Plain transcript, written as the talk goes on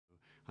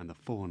and the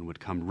fawn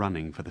would come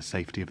running for the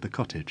safety of the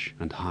cottage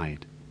and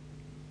hide.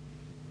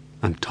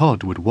 And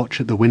Todd would watch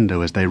at the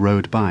window as they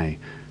rode by,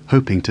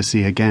 hoping to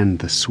see again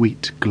the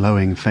sweet,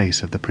 glowing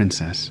face of the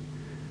princess.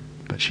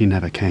 But she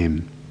never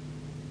came.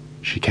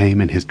 She came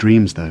in his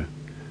dreams, though.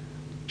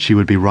 She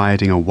would be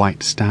riding a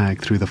white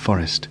stag through the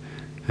forest,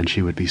 and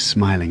she would be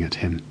smiling at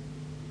him.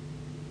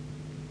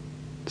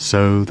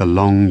 So the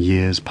long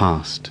years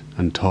passed,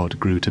 and Todd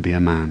grew to be a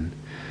man,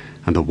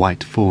 and the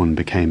white fawn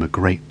became a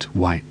great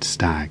white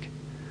stag.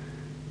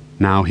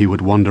 Now he would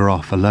wander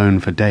off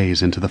alone for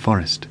days into the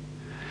forest.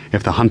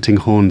 If the hunting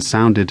horn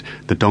sounded,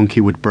 the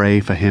donkey would bray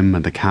for him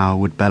and the cow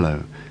would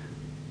bellow,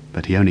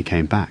 but he only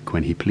came back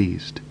when he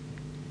pleased.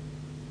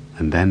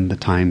 And then the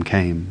time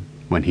came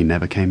when he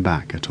never came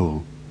back at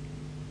all.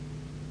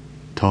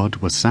 Todd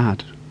was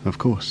sad, of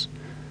course,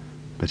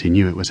 but he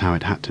knew it was how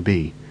it had to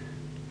be,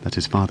 that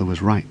his father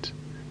was right,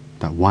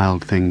 that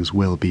wild things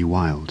will be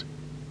wild.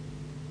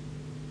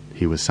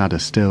 He was sadder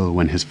still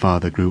when his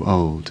father grew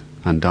old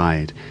and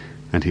died,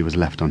 and he was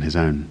left on his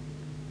own.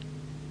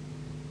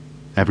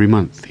 Every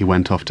month he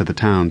went off to the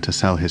town to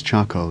sell his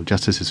charcoal,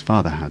 just as his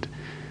father had,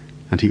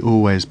 and he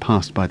always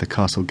passed by the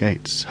castle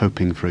gates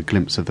hoping for a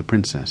glimpse of the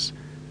princess,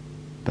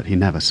 but he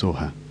never saw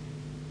her.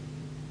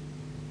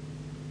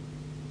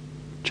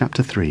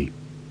 Chapter 3.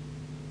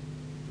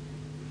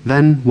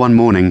 Then, one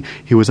morning,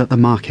 he was at the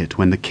market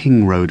when the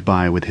king rode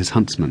by with his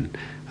huntsman,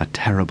 a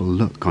terrible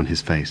look on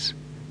his face.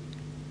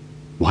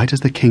 "Why does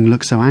the king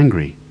look so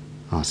angry?"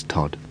 asked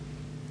Todd.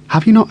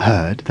 "Have you not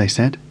heard?" they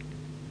said.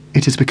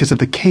 "It is because of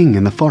the king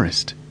in the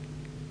forest."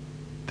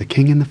 "The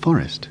king in the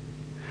forest?"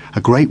 "A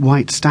great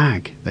white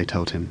stag," they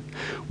told him.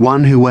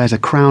 "One who wears a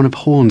crown of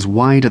horns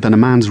wider than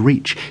a man's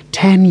reach.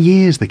 10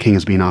 years the king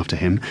has been after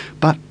him,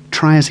 but,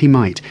 try as he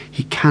might,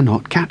 he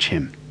cannot catch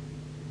him."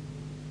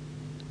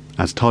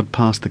 As Todd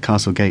passed the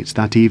castle gates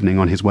that evening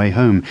on his way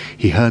home,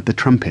 he heard the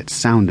trumpets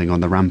sounding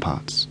on the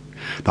ramparts.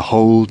 The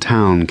whole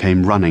town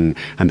came running,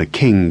 and the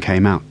king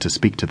came out to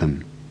speak to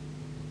them.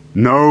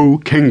 "No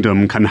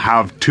kingdom can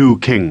have 2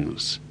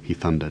 kings, he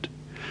thundered.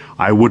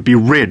 "I would be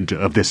rid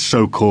of this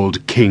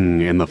so-called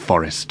king in the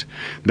forest.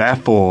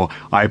 Therefore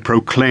I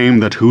proclaim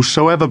that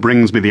whosoever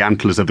brings me the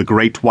antlers of the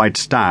great white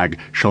stag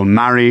shall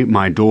marry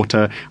my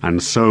daughter,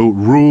 and so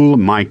rule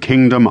my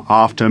kingdom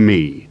after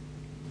me."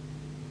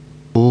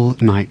 All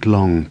night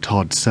long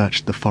Todd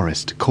searched the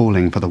forest,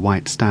 calling for the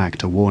white stag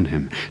to warn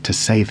him, to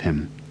save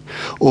him.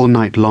 All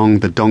night long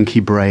the donkey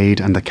brayed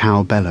and the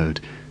cow bellowed,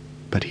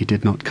 but he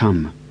did not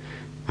come,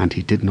 and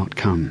he did not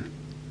come.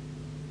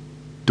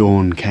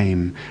 Dawn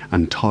came,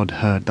 and Todd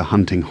heard the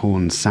hunting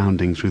horns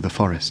sounding through the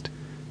forest.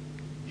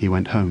 He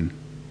went home.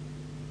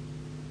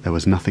 There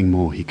was nothing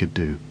more he could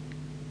do.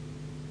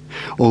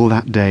 All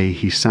that day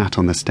he sat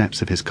on the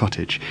steps of his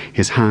cottage,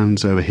 his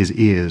hands over his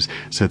ears,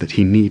 so that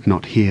he need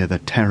not hear the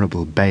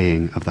terrible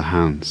baying of the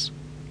hounds.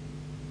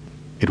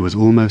 It was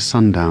almost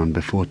sundown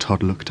before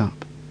Todd looked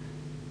up,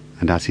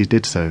 and as he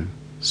did so,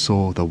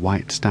 saw the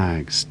white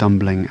stag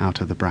stumbling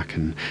out of the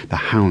bracken,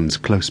 the hounds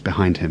close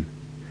behind him.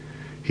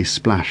 He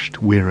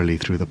splashed wearily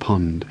through the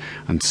pond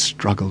and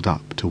struggled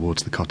up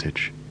towards the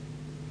cottage.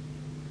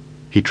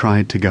 He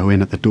tried to go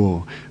in at the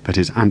door, but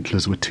his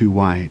antlers were too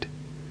wide.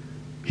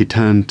 He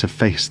turned to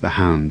face the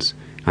hounds,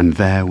 and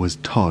there was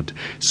Todd,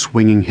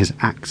 swinging his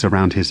axe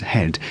around his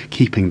head,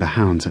 keeping the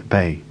hounds at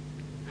bay.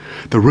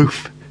 "The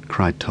roof!"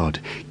 cried Todd.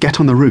 "Get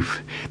on the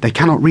roof! They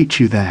cannot reach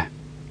you there!"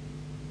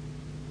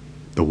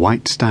 The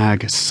white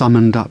stag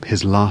summoned up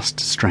his last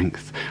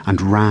strength,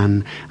 and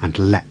ran and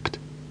leapt.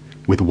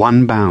 With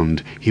one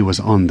bound he was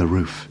on the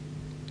roof.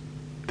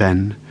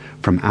 Then,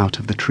 from out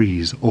of the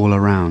trees all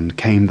around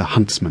came the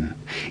huntsmen,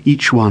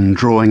 each one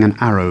drawing an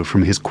arrow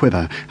from his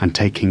quiver and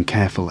taking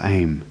careful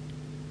aim.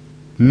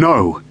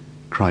 "No!"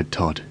 cried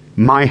Todd.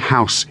 "My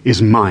house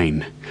is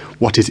mine.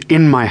 What is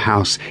in my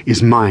house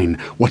is mine.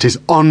 What is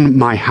on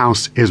my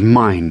house is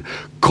mine.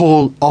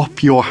 Call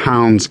off your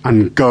hounds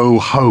and go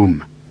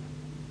home."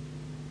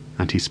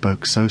 And he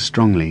spoke so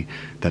strongly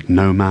that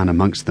no man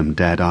amongst them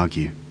dared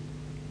argue.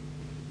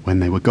 When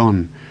they were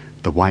gone,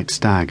 the white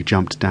stag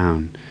jumped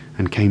down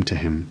and came to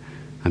him,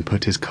 and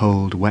put his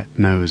cold, wet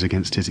nose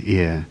against his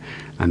ear,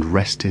 and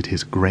rested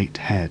his great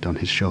head on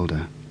his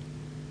shoulder.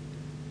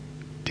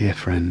 "Dear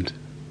friend,"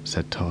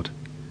 said Todd,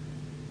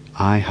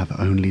 "I have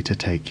only to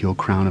take your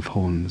crown of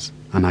horns,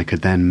 and I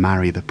could then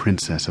marry the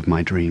princess of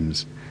my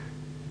dreams.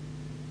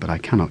 But I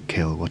cannot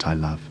kill what I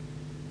love.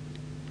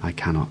 I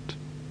cannot."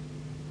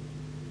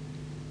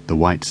 The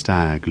white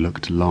stag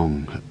looked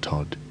long at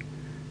Todd.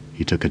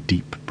 He took a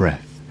deep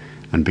breath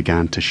and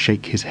began to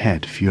shake his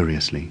head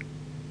furiously.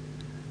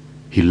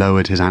 He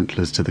lowered his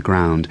antlers to the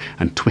ground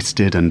and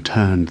twisted and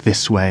turned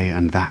this way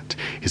and that,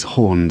 his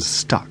horns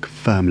stuck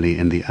firmly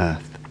in the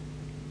earth.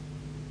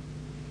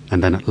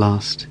 And then at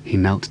last he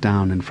knelt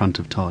down in front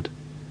of Todd.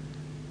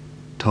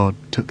 Todd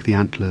took the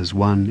antlers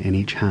one in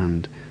each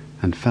hand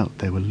and felt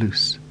they were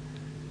loose.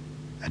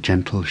 A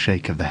gentle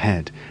shake of the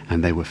head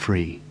and they were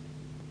free.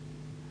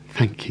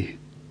 "Thank you,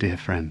 dear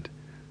friend,"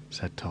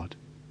 said Todd.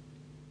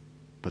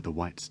 But the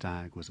white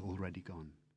stag was already gone.